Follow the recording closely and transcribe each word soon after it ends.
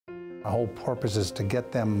My whole purpose is to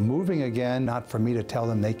get them moving again, not for me to tell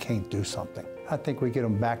them they can't do something. I think we get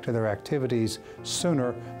them back to their activities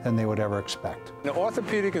sooner than they would ever expect. The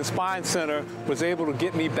Orthopaedic and Spine Center was able to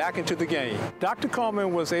get me back into the game. Dr.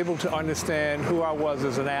 Coleman was able to understand who I was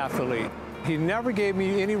as an athlete. He never gave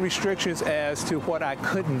me any restrictions as to what I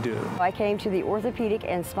couldn't do. I came to the Orthopaedic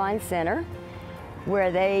and Spine Center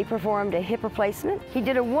where they performed a hip replacement. He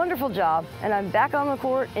did a wonderful job, and I'm back on the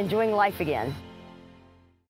court enjoying life again.